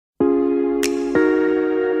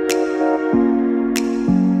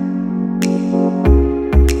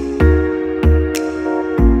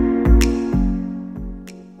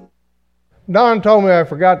Don told me I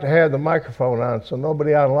forgot to have the microphone on, so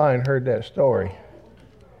nobody online heard that story.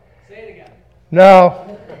 Say it again.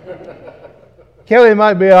 No. Kelly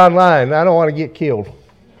might be online. I don't want to get killed.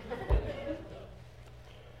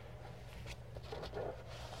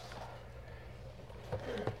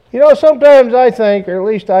 You know, sometimes I think, or at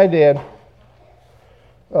least I did,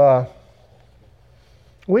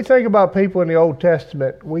 we think about people in the Old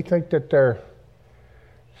Testament. We think that they're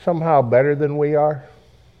somehow better than we are,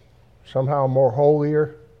 somehow more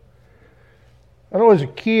holier. I know as a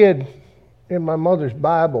kid in my mother's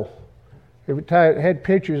Bible, it had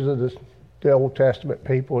pictures of the Old Testament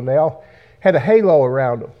people, and they all had a halo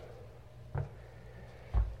around them.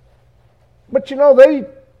 But you know,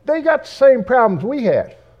 they got the same problems we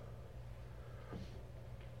had.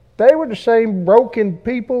 They were the same broken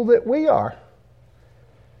people that we are.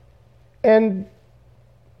 And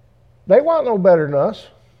they weren't no better than us.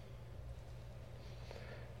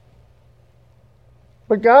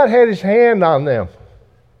 But God had His hand on them.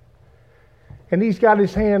 And He's got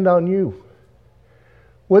His hand on you.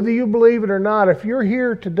 Whether you believe it or not, if you're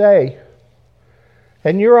here today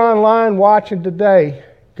and you're online watching today,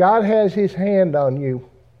 God has His hand on you.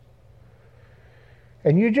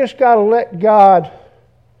 And you just got to let God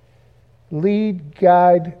lead,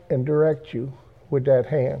 guide, and direct you with that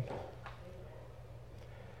hand.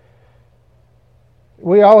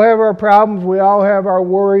 We all have our problems. We all have our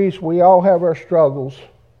worries. We all have our struggles.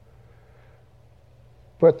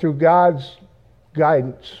 But through God's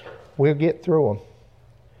guidance, we'll get through them.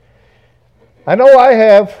 I know I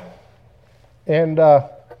have, and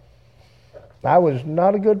I was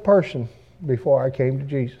not a good person before I came to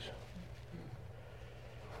Jesus.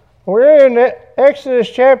 We're in Exodus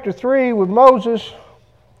chapter 3 with Moses.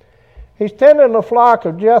 He's tending the flock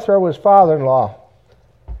of Jethro, his father-in-law.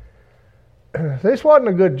 This wasn't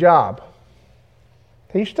a good job.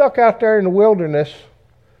 He's stuck out there in the wilderness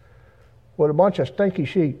with a bunch of stinky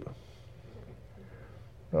sheep.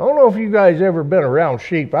 I don't know if you guys ever been around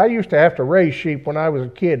sheep. I used to have to raise sheep when I was a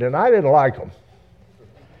kid, and I didn't like them.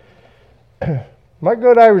 My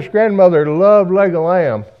good Irish grandmother loved leg of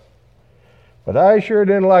lamb, but I sure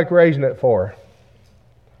didn't like raising it for her.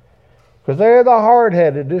 Because they're the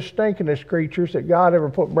hard-headed, stinkingest creatures that God ever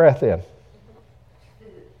put breath in.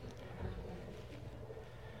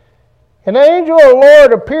 An angel of the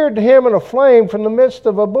Lord appeared to him in a flame from the midst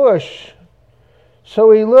of a bush.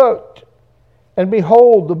 So he looked, and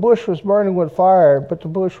behold, the bush was burning with fire, but the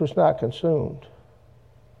bush was not consumed.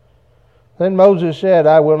 Then Moses said,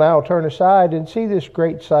 I will now turn aside and see this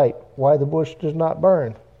great sight, why the bush does not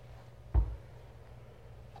burn.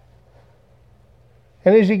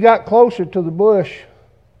 And as he got closer to the bush,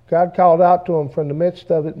 God called out to him from the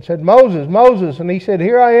midst of it and said, Moses, Moses. And he said,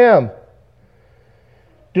 Here I am.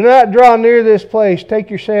 Do not draw near this place. Take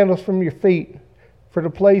your sandals from your feet, for the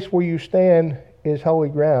place where you stand is holy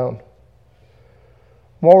ground.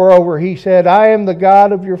 Moreover, he said, I am the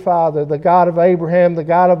God of your father, the God of Abraham, the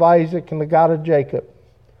God of Isaac, and the God of Jacob.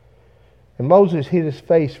 And Moses hid his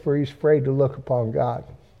face, for he's afraid to look upon God.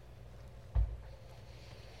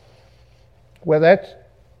 Well, that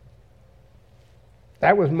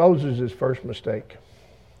was Moses' first mistake.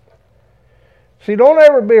 See, don't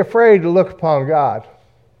ever be afraid to look upon God.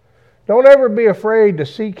 Don't ever be afraid to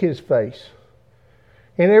seek His face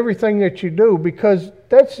in everything that you do, because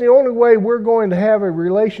that's the only way we're going to have a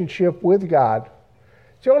relationship with God.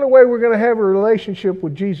 It's the only way we're going to have a relationship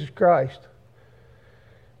with Jesus Christ.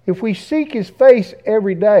 If we seek His face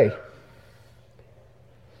every day.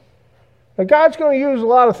 Now, God's going to use a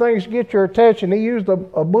lot of things to get your attention. He used a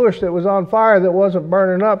bush that was on fire that wasn't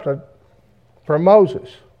burning up for Moses.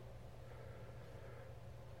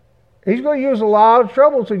 He's going to use a lot of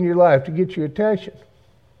troubles in your life to get your attention.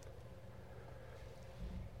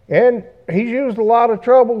 And He's used a lot of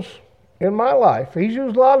troubles in my life. He's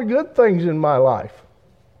used a lot of good things in my life.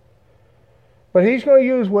 But He's going to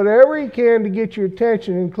use whatever He can to get your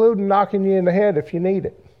attention, including knocking you in the head if you need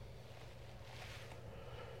it.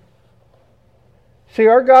 See,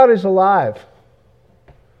 our God is alive.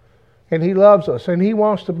 And He loves us. And He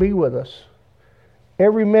wants to be with us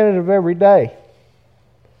every minute of every day.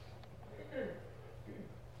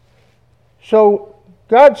 So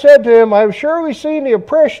God said to him, I have surely seen the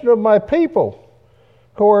oppression of my people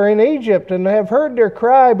who are in Egypt, and have heard their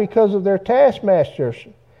cry because of their taskmasters,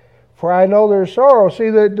 for I know their sorrow. See,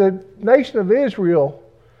 the nation of Israel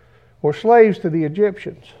were slaves to the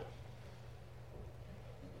Egyptians.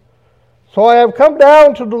 So I have come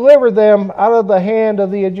down to deliver them out of the hand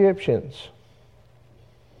of the Egyptians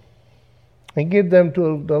and give them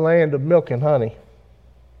to the land of milk and honey.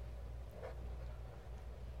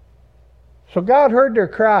 So God heard their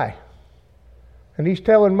cry. And he's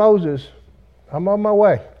telling Moses, I'm on my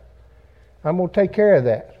way. I'm going to take care of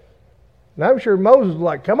that. And I'm sure Moses was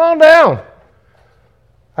like, come on down.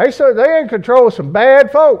 They in control of some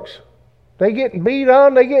bad folks. They getting beat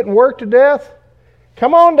on. They getting worked to death.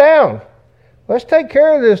 Come on down. Let's take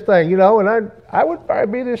care of this thing, And I would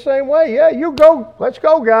probably be the same way. Yeah, you go. Let's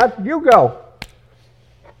go, God. You go.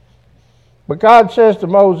 But God says to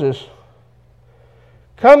Moses,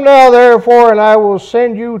 come now, therefore, and I will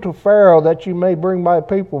send you to Pharaoh, that you may bring my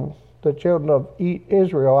people, the children of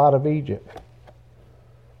Israel, out of Egypt.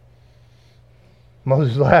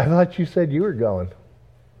 Moses laughed. I thought you said you were going.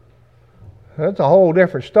 That's a whole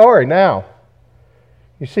different story now.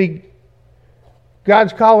 You see,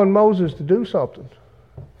 God's calling Moses to do something.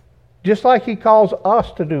 Just like He calls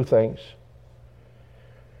us to do things.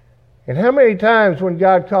 And how many times when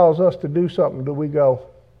God calls us to do something do we go,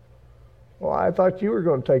 well, I thought you were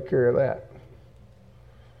going to take care of that.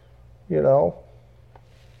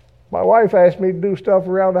 My wife asked me to do stuff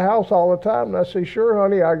around the house all the time, and I say, sure,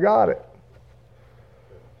 honey, I got it.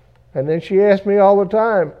 And then she asked me all the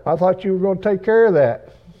time, I thought you were going to take care of that.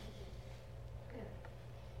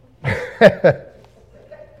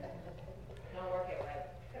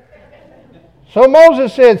 So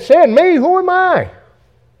Moses said, send me, who am I?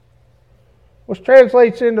 Which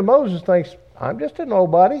translates into Moses thinks, I'm just a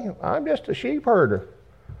nobody. I'm just a sheep herder.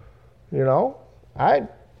 What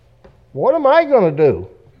am I going to do?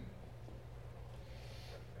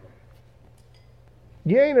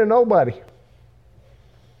 You ain't a nobody.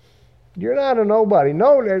 You're not a nobody.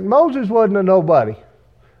 No, Moses wasn't a nobody.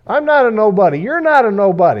 I'm not a nobody. You're not a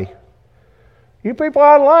nobody. You people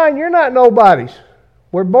online, you're not nobodies.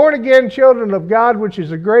 We're born again children of God, which is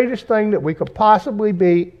the greatest thing that we could possibly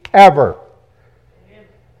be ever.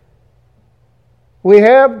 We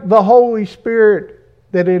have the Holy Spirit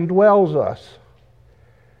that indwells us.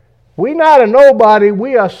 We're not a nobody,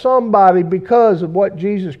 we are somebody because of what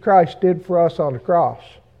Jesus Christ did for us on the cross.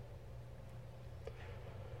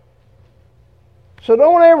 So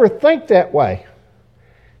don't ever think that way.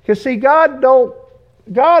 Because see, God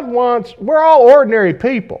wants, we're all ordinary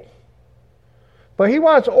people. But He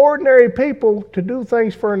wants ordinary people to do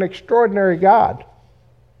things for an extraordinary God.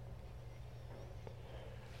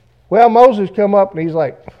 Well, Moses come up and he's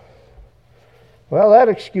like, well, that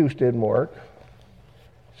excuse didn't work.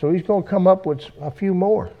 So he's going to come up with a few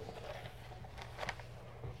more.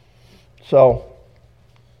 So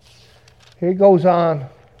he goes on.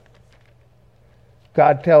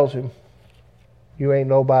 God tells him, you ain't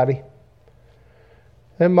nobody.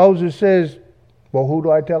 Then Moses says, well, who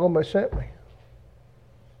do I tell him that sent me?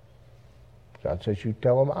 God says, you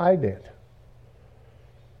tell him I did.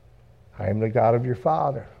 I am the God of your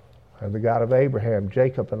father. I am the God of Abraham,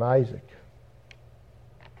 Jacob, and Isaac.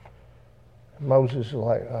 Moses is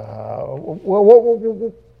like,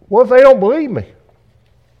 what if they don't believe me?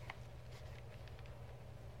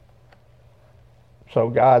 So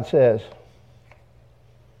God says,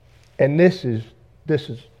 and this is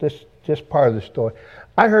just part of the story.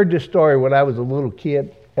 I heard this story when I was a little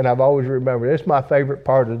kid, and I've always remembered. It's my favorite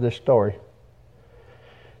part of this story.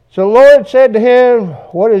 So the Lord said to him,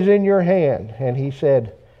 what is in your hand? And he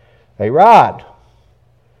said, a rod.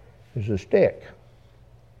 It's a stick.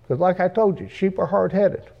 Because like I told you, sheep are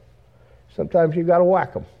hard-headed. Sometimes you got to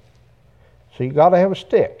whack them. So you got to have a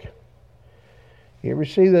stick. You ever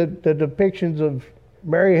see the depictions of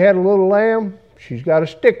Mary had a little lamb? She's got a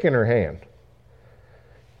stick in her hand.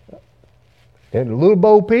 And the little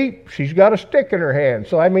Bo Peep, she's got a stick in her hand.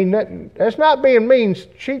 So I mean, that's not being mean.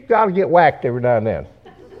 Sheep got to get whacked every now and then.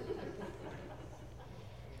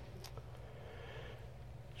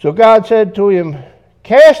 So God said to him,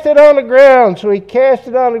 cast it on the ground. So he cast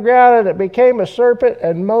it on the ground, and it became a serpent,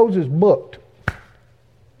 and Moses booked.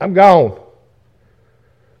 I'm gone.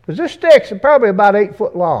 Because this stick's probably about 8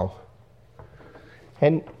 foot long.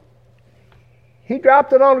 And he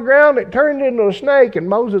dropped it on the ground, it turned into a snake, and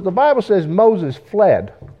Moses, the Bible says Moses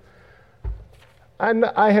fled.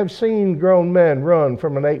 I have seen grown men run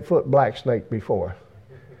from an 8-foot black snake before.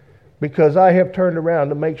 Because I have turned around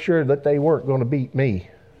to make sure that they weren't going to beat me.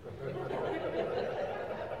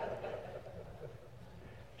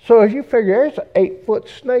 So if you figure there's an 8-foot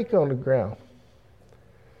snake on the ground,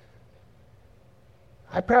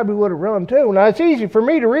 I probably would have run too. Now it's easy for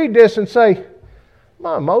me to read this and say, come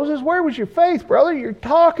on, Moses, where was your faith, brother? You're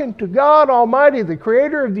talking to God Almighty, the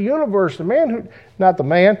creator of the universe,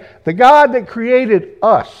 the God that created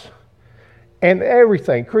us and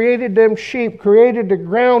everything, created them sheep, created the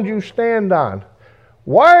ground you stand on.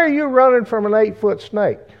 Why are you running from an 8-foot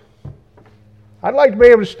snake? I'd like to be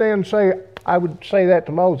able to stand and say, I would say that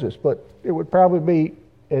to Moses, but it would probably be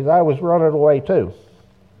as I was running away too.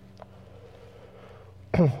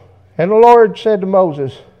 And the Lord said to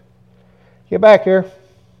Moses, get back here.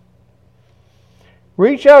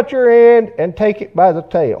 Reach out your hand and take it by the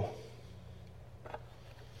tail.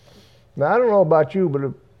 Now, I don't know about you, but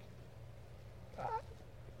as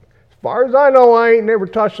far as I know, I ain't never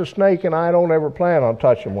touched a snake, and I don't ever plan on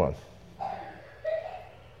touching one.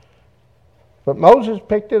 But Moses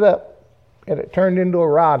picked it up, and it turned into a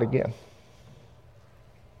rod again.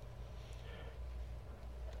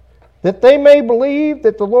 That they may believe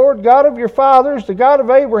that the Lord God of your fathers, the God of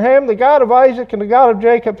Abraham, the God of Isaac, and the God of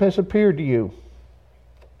Jacob has appeared to you.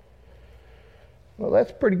 Well, that's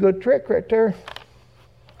a pretty good trick right there.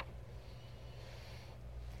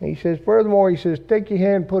 And he says, furthermore, he says, take your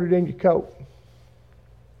hand and put it in your coat.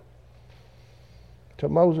 So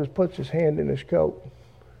Moses puts his hand in his coat.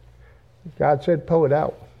 God said, pull it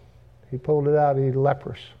out. He pulled it out, he's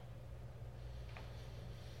leprous.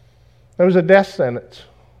 There was a death sentence.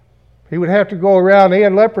 He would have to go around, he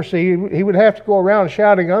had leprosy, he would have to go around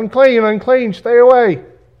shouting, unclean, unclean, stay away.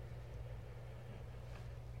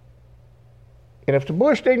 And if the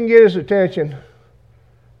bush didn't get his attention,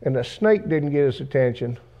 and the snake didn't get his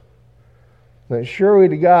attention, then surely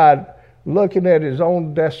to God, looking at his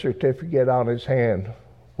own death certificate on his hand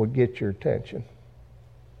would get your attention.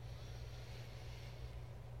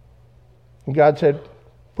 And God said,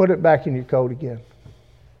 put it back in your coat again.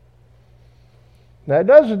 Now,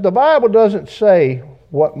 the Bible doesn't say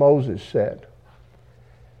what Moses said.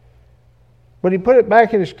 But he put it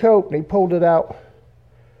back in his coat and he pulled it out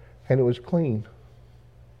and it was clean.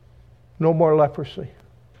 No more leprosy.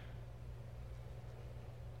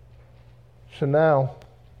 So now,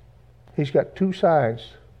 he's got two signs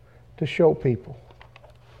to show people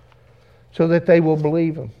so that they will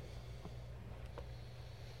believe him.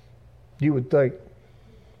 You would think,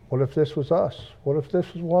 what if this was us? What if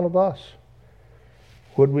this was one of us?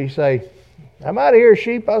 Would we say, I'm out of here,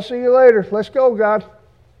 sheep. I'll see you later. Let's go, God.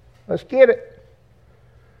 Let's get it.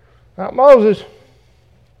 Not Moses.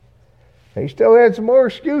 He still had some more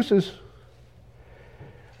excuses.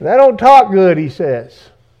 They don't talk good, he says.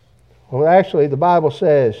 Well, actually, the Bible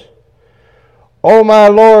says, O my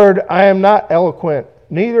Lord, I am not eloquent,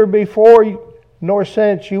 neither before nor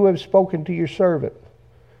since you have spoken to your servant.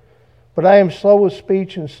 But I am slow of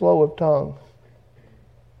speech and slow of tongue.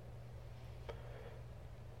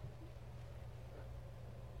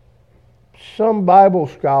 Some Bible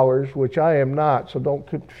scholars, which I am not, so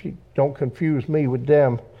don't confuse me with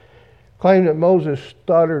them, claim that Moses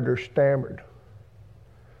stuttered or stammered.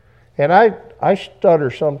 And I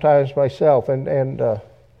stutter sometimes myself, and I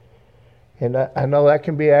know that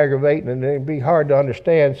can be aggravating, and it can be hard to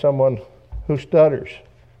understand someone who stutters.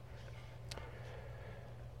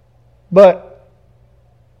 But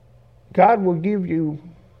God will give you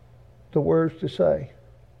the words to say.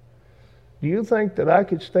 Do you think that I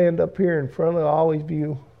could stand up here in front of all of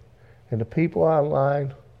you and the people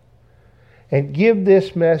online and give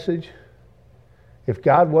this message if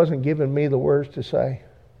God wasn't giving me the words to say?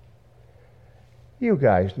 You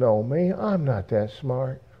guys know me. I'm not that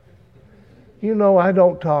smart. You know I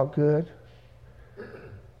don't talk good.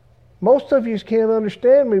 Most of you can't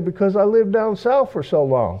understand me because I lived down south for so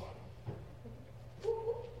long.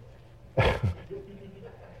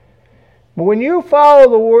 But when you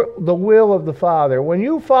follow the will of the Father, when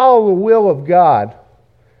you follow the will of God,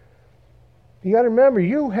 you got to remember,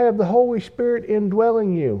 you have the Holy Spirit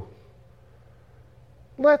indwelling you.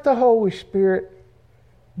 Let the Holy Spirit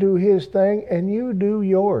do His thing and you do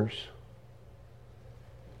yours.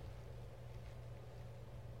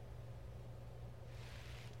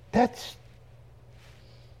 That's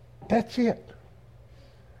it.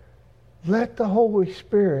 Let the Holy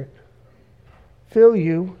Spirit fill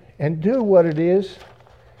you and do what it is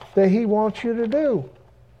that He wants you to do.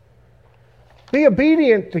 Be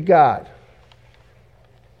obedient to God.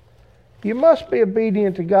 You must be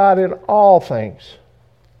obedient to God in all things.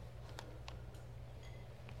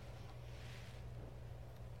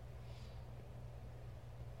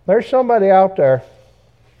 There's somebody out there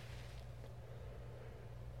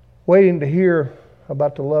waiting to hear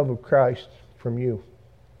about the love of Christ from you.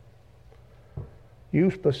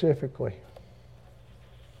 You specifically.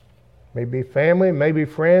 Maybe family, maybe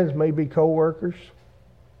friends, maybe co-workers.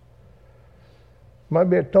 Might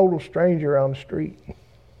be a total stranger on the street.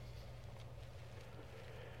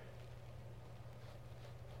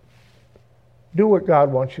 Do what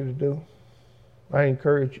God wants you to do. I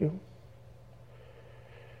encourage you.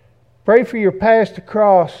 Pray for your past to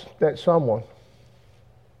cross that someone.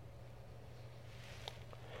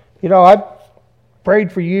 You know, I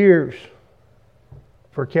prayed for years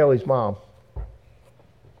for Kelly's mom.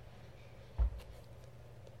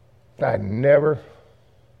 I never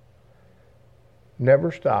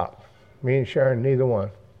stopped. Me and Sharon, neither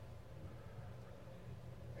one.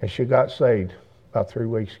 And she got saved about 3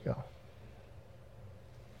 weeks ago.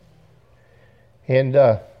 And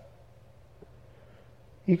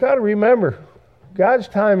you got to remember, God's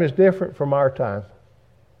time is different from our time.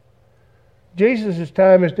 Jesus'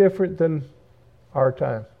 time is different than our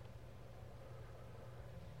time.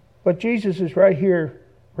 But Jesus is right here,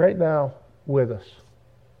 right now, with us.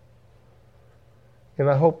 And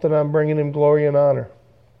I hope that I'm bringing Him glory and honor.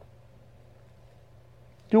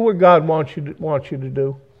 Do what God wants you to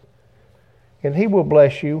do. And He will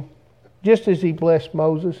bless you, just as He blessed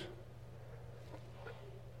Moses.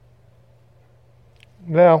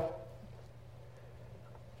 Now,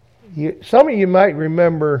 some of you might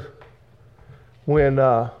remember when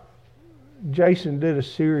Jason did a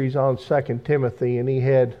series on 2 Timothy, and he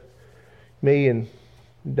had me and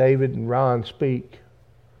David and Ron speak.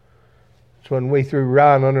 It's when we threw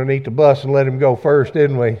Ron underneath the bus and let him go first,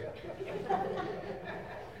 didn't we?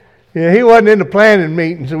 Yeah, he wasn't in the planning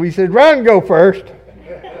meeting, so we said, Ron, go first.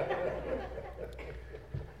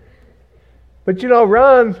 But you know,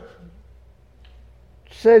 Ron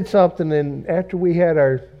said something, and after we had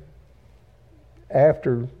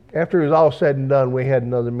after it was all said and done, we had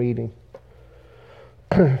another meeting.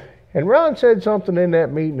 And Ron said something in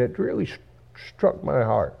that meeting that really struck my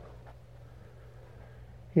heart.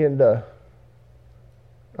 And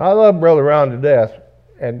I love Brother Ron to death,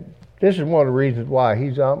 and this is one of the reasons why.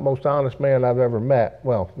 He's the most honest man I've ever met.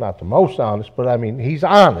 Well, not the most honest, but I mean, he's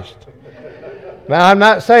honest. Now, I'm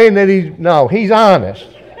not saying that he's honest.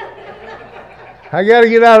 I got to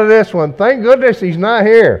get out of this one. Thank goodness he's not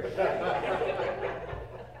here.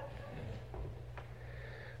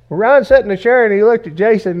 Ron sat in the chair and he looked at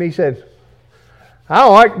Jason and he said, I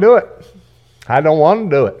don't like to do it. I don't want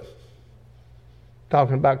to do it.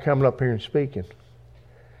 Talking about coming up here and speaking.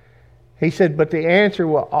 He said, but the answer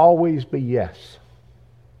will always be yes.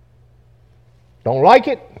 Don't like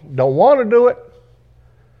it, don't want to do it,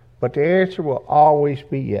 but the answer will always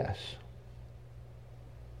be yes.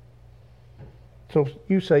 So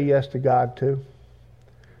you say yes to God too.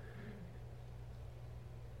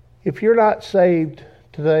 If you're not saved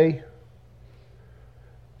today,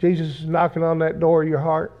 Jesus is knocking on that door of your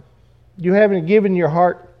heart. You haven't given your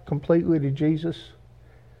heart completely to Jesus.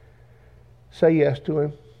 Say yes to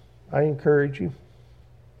Him. I encourage you.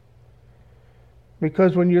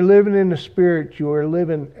 Because when you're living in the Spirit, you are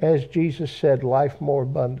living, as Jesus said, life more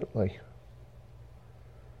abundantly.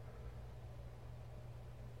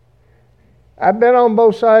 I've been on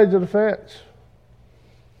both sides of the fence.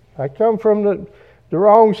 I come from the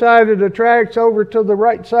wrong side of the tracks over to the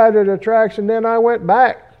right side of the tracks, and then I went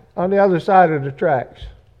back on the other side of the tracks.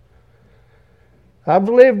 I've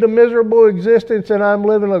lived a miserable existence, and I'm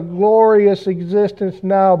living a glorious existence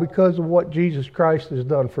now because of what Jesus Christ has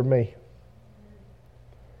done for me.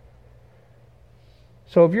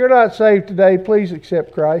 So if you're not saved today, please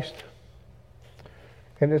accept Christ.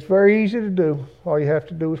 And it's very easy to do. All you have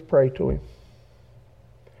to do is pray to Him.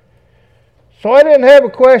 So I didn't have a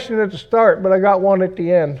question at the start, but I got one at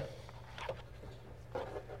the end.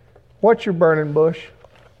 What's your burning bush?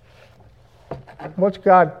 What's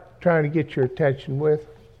God trying to get your attention with?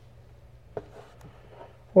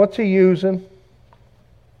 What's He using?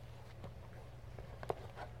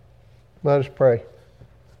 Let us pray.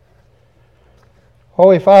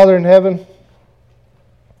 Holy Father in heaven,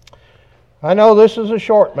 I know this is a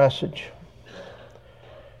short message,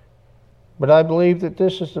 but I believe that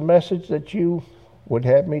this is the message that you would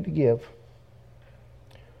have me to give.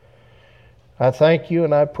 I thank you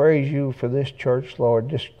and I praise you for this church, Lord,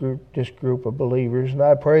 this group of believers. And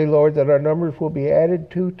I pray, Lord, that our numbers will be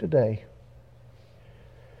added to today.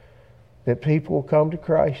 That people will come to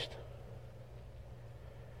Christ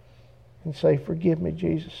and say, forgive me,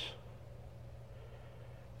 Jesus.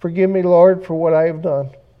 Forgive me, Lord, for what I have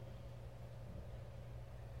done.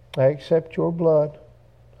 I accept your blood.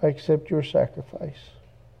 I accept your sacrifice.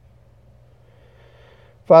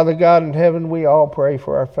 Father God in heaven, we all pray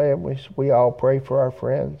for our families. We all pray for our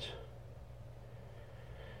friends.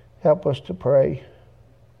 Help us to pray.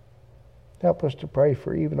 Help us to pray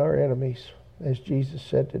for even our enemies, as Jesus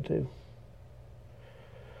said to do.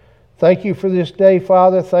 Thank you for this day,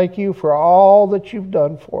 Father. Thank you for all that you've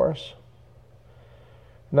done for us.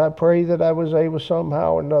 And I pray that I was able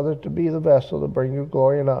somehow or another to be the vessel to bring you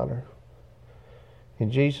glory and honor. In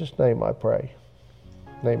Jesus' name I pray.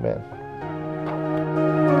 Amen.